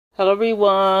Hello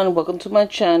everyone, welcome to my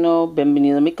channel.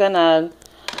 Bienvenido a mi canal.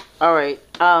 Alright,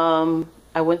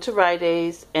 I went to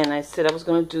RiteAid and I said I was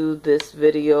going to do this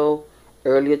video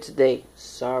earlier today.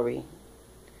 Sorry,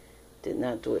 did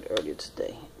not do it earlier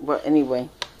today. But anyway,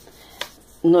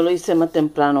 no lo hice más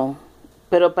temprano.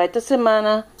 Pero para esta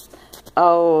semana,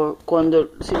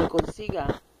 si lo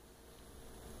consiga,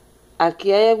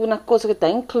 aquí hay algunas cosas que están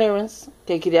en clearance,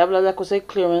 que quería hablar de las cosas de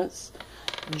clearance.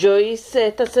 Yo hice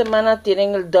esta semana,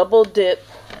 tienen el double dip.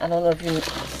 I don't know if you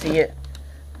see it.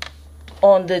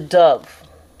 On the Dove.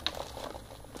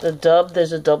 The Dove,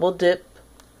 there's a double dip.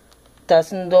 Está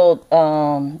haciendo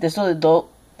de eso de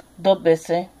dos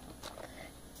veces.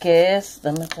 Que es,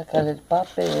 déjame sacar el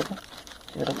papel.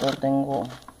 Yo creo que lo tengo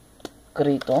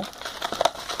escrito.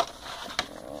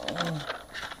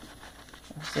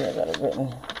 Sí, I got it written.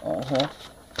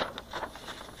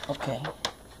 Okay.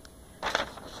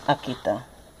 Aquí está.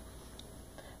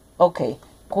 Ok,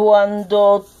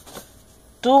 cuando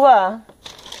tú vas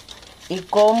y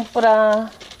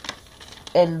compras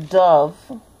el Dove,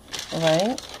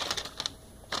 right?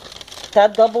 Está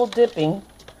double dipping,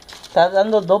 está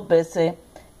dando dos veces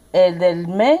el del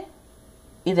mes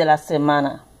y de la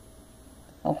semana.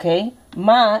 Ok,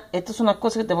 más, esto es una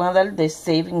cosa que te van a dar de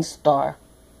Saving Star.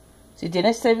 Si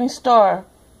tienes Saving Star,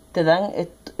 te dan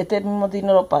este mismo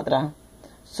dinero para atrás.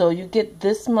 So you get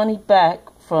this money back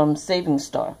from Saving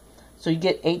Star. So you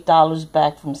get $8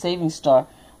 back from Saving Star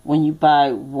when you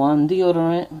buy one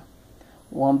deodorant,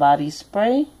 one body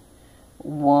spray,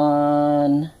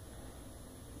 one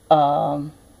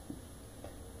body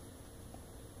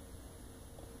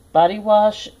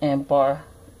wash, and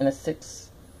a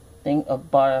 6 thing of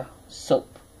bar soap.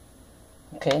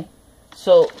 Okay.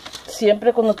 So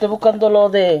siempre cuando estoy buscando lo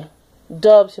de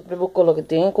Dove, siempre busco lo que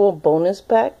tienen como bonus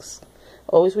packs.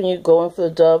 Always when you're going for the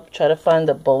Dove, try to find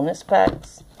the bonus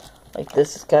packs. Like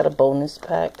this has got a bonus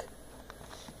pack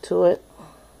to it.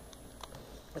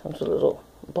 Comes with a little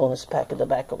bonus pack in the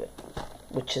back of it,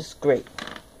 which is great.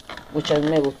 Which a mí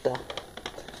me gusta.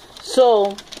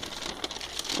 So,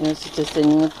 necesito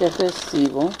enseñar este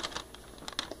recibo.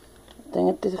 Tengo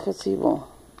este recibo.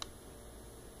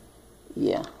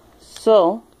 Yeah.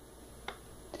 So,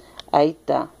 ahí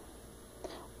está.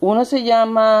 Uno se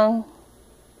llama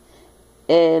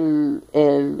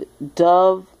el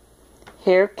Dove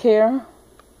Hair Care,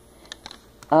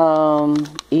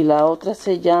 y la otra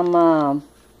se llama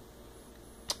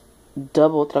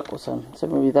Dove otra cosa, se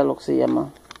me olvida lo que se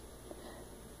llama,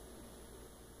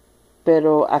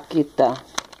 pero aquí está.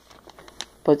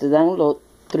 Pues te dan los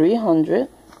 300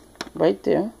 right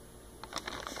there,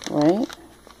 right.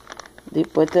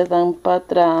 Después te dan para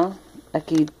atrás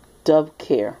aquí Dove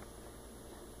Care,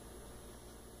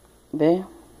 ve,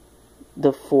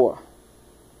 the 4.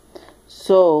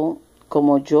 So,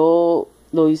 como yo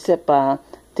lo hice para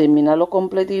terminarlo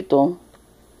completito,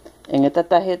 en esta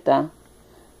tarjeta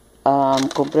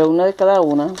compré una de cada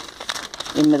una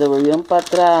y me devolvieron para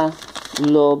atrás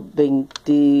los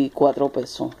 24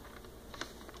 pesos.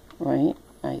 Right?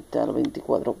 Ahí está, los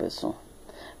 24 pesos.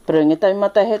 Pero en esta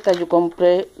misma tarjeta yo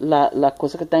compré las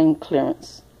cosas que están en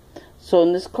clearance. So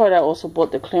in this card I also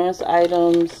bought the clearance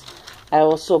items. I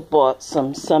also bought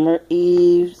some Summer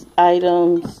Eve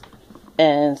items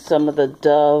and some of the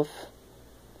Dove,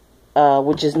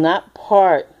 which is not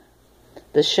part,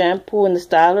 the shampoo and the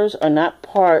stylers are not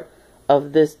part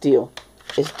of this deal.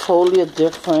 It's totally a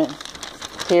different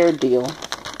hair deal,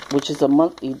 which is a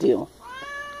monthly deal.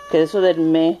 Que eso del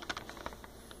mes,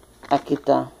 aquí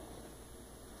está.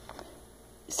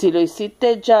 Si lo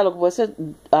hiciste ya, lo puedes hacer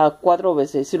 4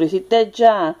 veces. Si lo hiciste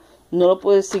ya, no lo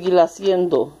puedes seguir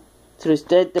haciendo. Si lo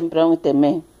hiciste temprano este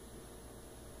mes.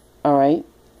 Alright.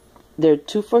 They're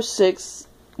 2 for $6.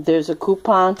 There's a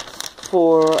coupon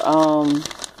for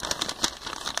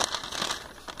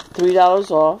 $3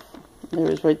 off.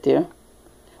 There is right there.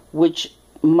 Which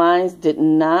mine did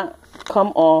not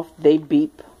come off. They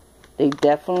beep. They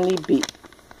definitely beep.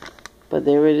 But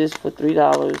there it is for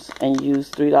 $3. And you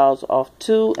use $3 off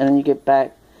too. And then you get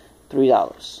back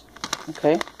 $3.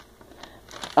 Okay.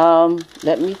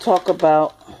 Let me talk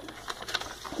about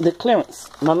the clearance.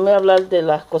 Vamos a hablar de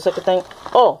las cosas que están.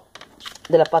 Oh,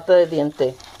 de la pasta de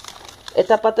diente.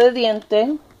 Esta pasta de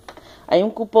diente, hay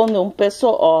un cupón de $1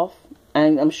 off,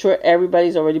 and I'm sure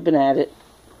everybody's already been at it.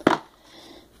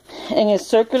 En el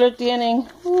circular tienen,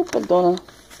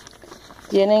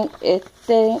 tienen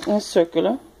este en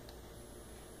circular,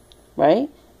 right?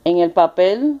 En el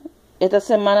papel, esta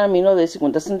semana vino de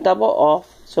 50 centavos off,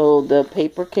 so the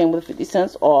paper came with 50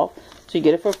 cents off, so you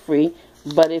get it for free.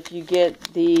 But if you get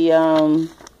the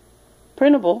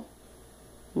printable,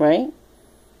 right,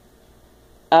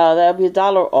 that'll be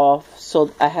 $1 off. So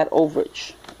I had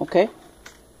overage. Okay,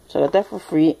 so I got that for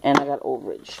free, and I got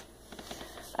overage.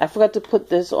 I forgot to put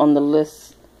this on the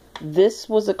list. This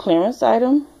was a clearance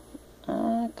item.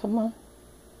 Come on.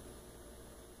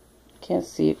 Can't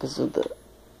see it because of the...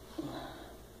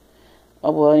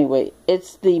 Oh, well, anyway.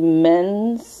 It's the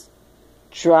men's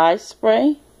dry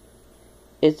spray.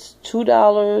 It's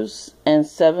 $2.07.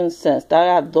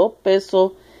 Está a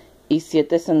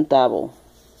 $2.07.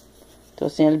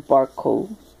 Entonces, el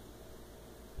barcode.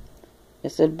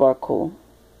 It's a barcode.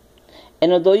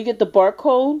 And although you get the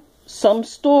barcode, some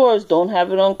stores don't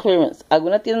have it on clearance.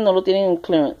 Algunas tiendas no lo tienen en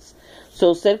clearance.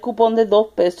 So, usted el cupón de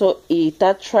 $2 y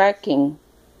está tracking.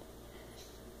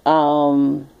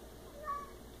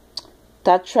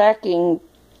 Está tracking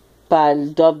para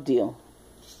el Dove Deal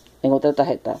en otra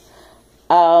tarjeta.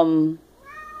 And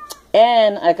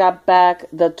I got back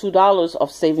the $2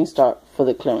 of Saving Start for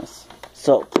the clearance.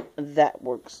 So, that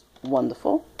works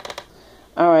wonderful.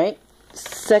 Alright.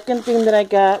 Second thing that I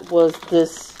got was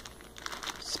this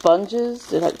sponges.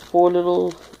 They're like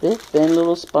they're thin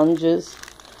little sponges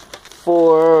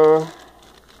for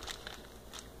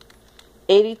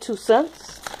 82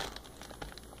 cents.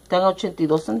 Están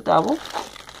 82 centavos.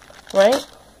 Right?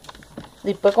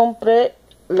 Después compré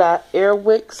la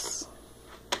Airwicks.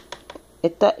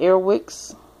 Esta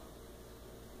Airwicks.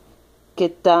 Que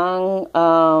están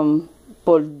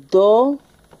por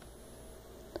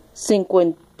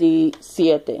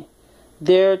 $2.57.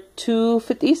 They're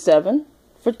 $2.57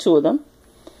 for two of them.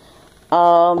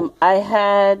 I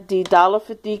had the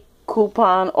 $1.50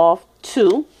 coupon off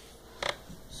 2.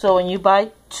 So when you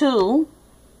buy 2,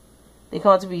 they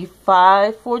come out to be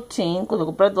 $5.14. Cuando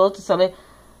compras 2 te sale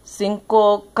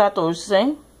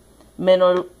 $5.14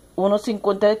 menos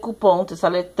 $1.50 de cupón, te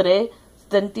sale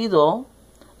 $3.72.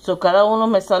 So cada uno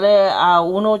me sale a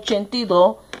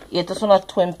 $1.82 y estas son las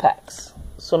twin packs.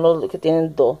 Son los que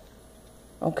tienen 2.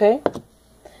 Ok.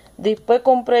 Después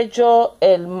compré yo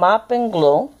el Map and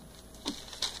Glow.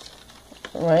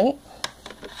 Right.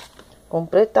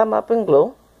 Compré esta Map and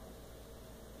Glow.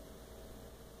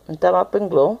 Esta Map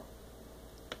and Glow.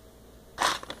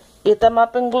 Y esta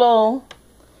Map and Glow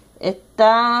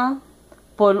está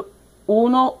por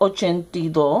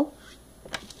 $1.82.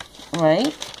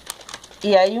 Right.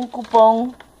 Y hay un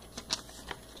cupón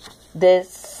de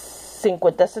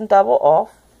 50 centavos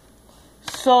off.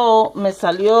 So, me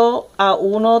salió a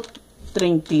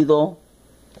 $1.32.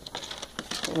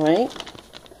 Right.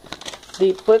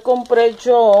 Después compré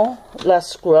yo las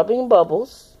Scrubbing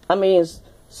Bubbles.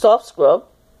 Soft Scrub.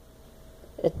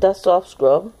 Esta Soft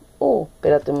Scrub.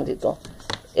 Espérate un momentito.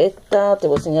 Esta, te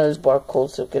voy a enseñar el barcode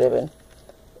si lo quieres ver.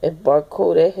 El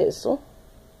barcode es eso.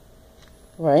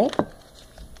 Right.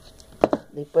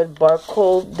 Después el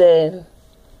barcode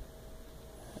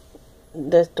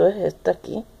de esto es esta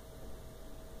aquí.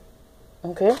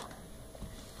 Ok.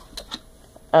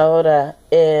 Ahora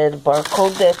el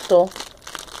barcode de esto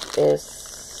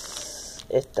es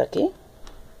esta aquí.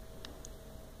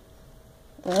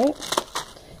 Right.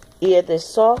 Y el de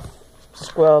Soft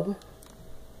Scrub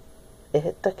es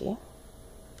esta aquí.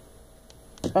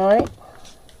 Alright.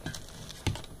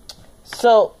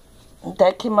 So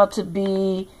that came out to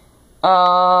be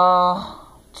the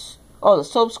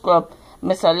soap scrub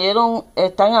me salieron,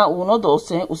 están a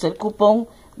 $1.12. Usé el cupón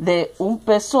de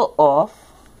 $1 off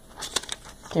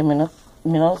que menos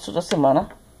otra semana.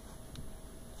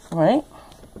 Right.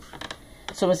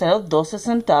 So me salió 12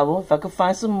 centavos. If I could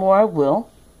find some more, I will.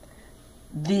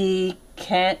 The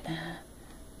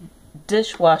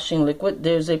dishwashing liquid,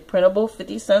 there's a printable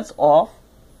 50 cents off,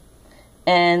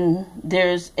 and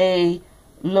there's a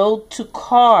load to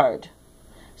card.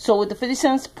 So with the 50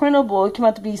 cents printable, it came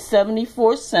out to be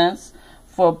 74 cents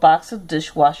for a box of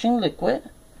dishwashing liquid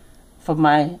for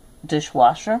my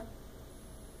dishwasher,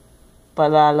 para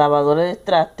la lavadora de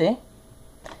traste.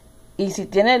 Y si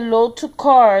tiene load to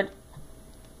card,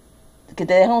 que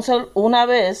te dejan usar una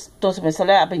vez, entonces me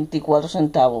sale a 24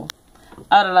 centavos.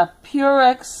 Ahora la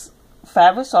Purex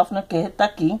fabric softener, que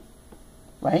está aquí,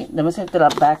 right? Let me take the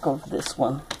back of this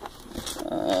one.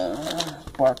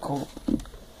 Barcode.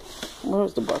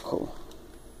 Where's the barcode?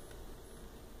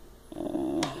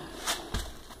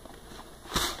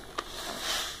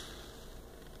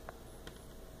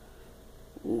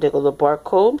 There goes the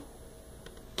barcode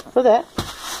for that.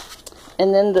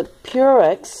 And then the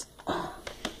Purex.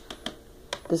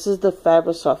 This is the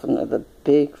fabric softener, the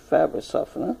big fabric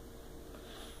softener,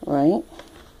 right?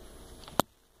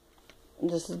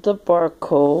 This is the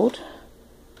barcode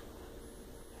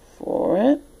for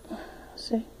it.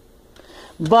 See?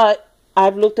 But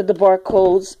I've looked at the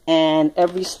barcodes, and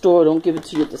every store don't give it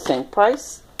to you at the same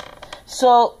price.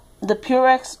 So the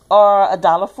Purex are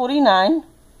 $1.49,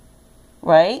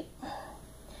 right?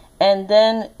 And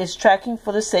then it's tracking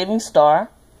for the Saving Star.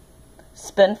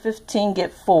 Spend 15,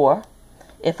 get 4.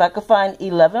 If I could find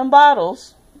 11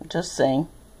 bottles, just saying,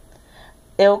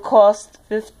 it'll cost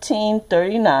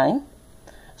 $15.39.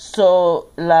 So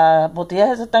las botellas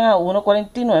esas están a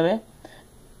 $1.49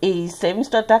 y Saving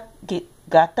Star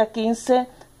gasta 15,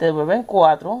 te devuelven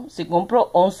 4. Si compro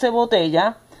 11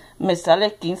 botellas, me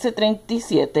sale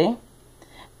 $15.37.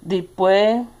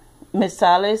 Después me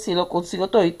sale, si lo consigo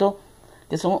todito,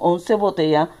 que son 11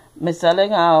 botellas, me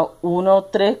salen a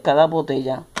 $1.3 cada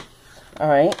botella.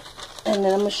 Alright, and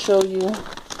then I'm going to show you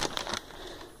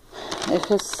el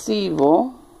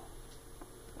recibo.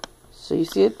 So you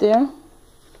see it there?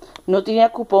 No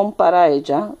tenía cupón para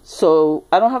ella, so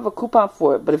I don't have a coupon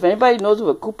for it, but if anybody knows of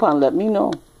a coupon, let me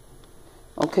know.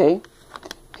 Okay,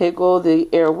 here go the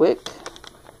Airwick,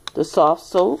 the soft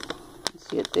soap.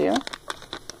 See it there?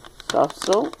 Soft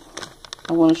soap.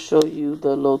 I want to show you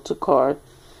the load to card.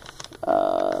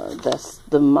 That's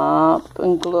the Mop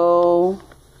and Glow,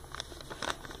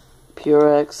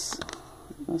 Purex.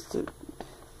 That's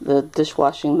the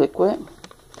dishwashing liquid.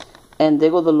 And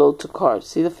there go the load to card.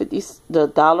 See the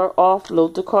 $50 off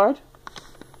load to card?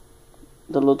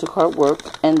 The load to card work.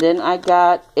 And then I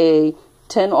got a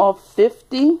 10 off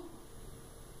 50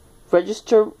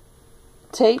 register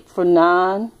tape for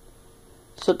 $9.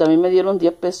 So también me dieron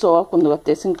 10 pesos off cuando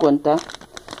gasté 50.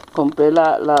 Compré el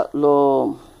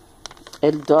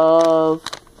Dove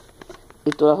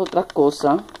y todas las otras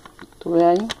cosas. ¿Tú ves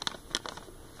ahí?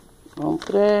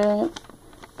 Compré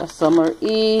the Summer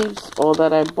Eves, all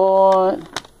that I bought.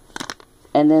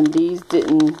 And then these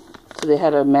didn't, so they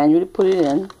had to manually put it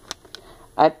in.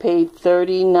 I paid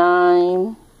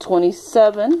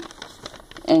 $39.27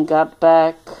 and got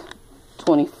back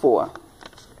 24.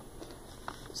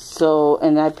 So,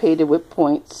 and I paid it with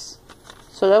points.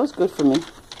 So that was good for me.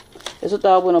 Eso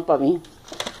estaba bueno para mí.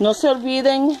 No se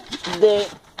olviden de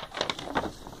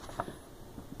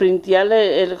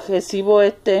printearle el recibo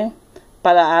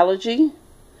para allergy.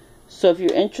 So if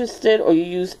you're interested or you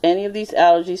use any of these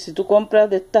allergies, si tú compras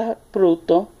de estos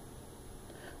productos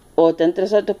o te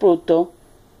interesa este producto,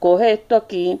 coge esto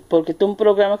aquí porque este es un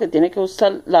programa que tiene que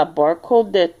usar la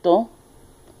barcode de esto,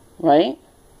 right?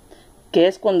 Que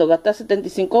es cuando gastas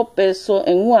 75 pesos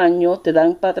en un año, te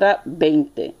dan para atrás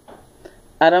 20.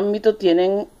 Ahora mismo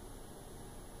tienen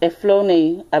el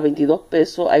Flonase a 22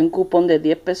 pesos, hay un cupón de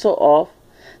 10 pesos off.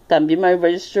 También hay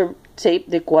register tape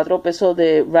de 4 pesos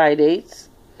de RiteAid.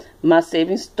 Más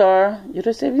Saving Star. ¿Yo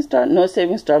no Saving Star? No es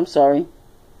Saving Star, I'm sorry.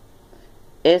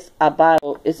 Es Avada.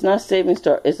 It's not Saving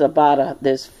Star, it's Avada.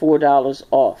 There's $4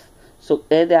 off. So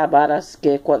es de Avada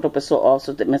que es 4 pesos off.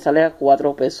 So me sale a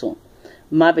 4 pesos.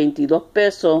 Más 22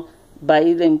 pesos va a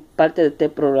ir en parte de este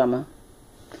programa.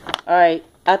 Alright.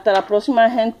 Hasta la próxima,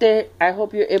 gente. I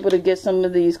hope you're able to get some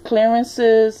of these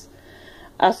clearances.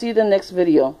 I'll see you in the next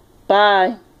video.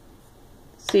 Bye.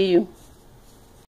 See you.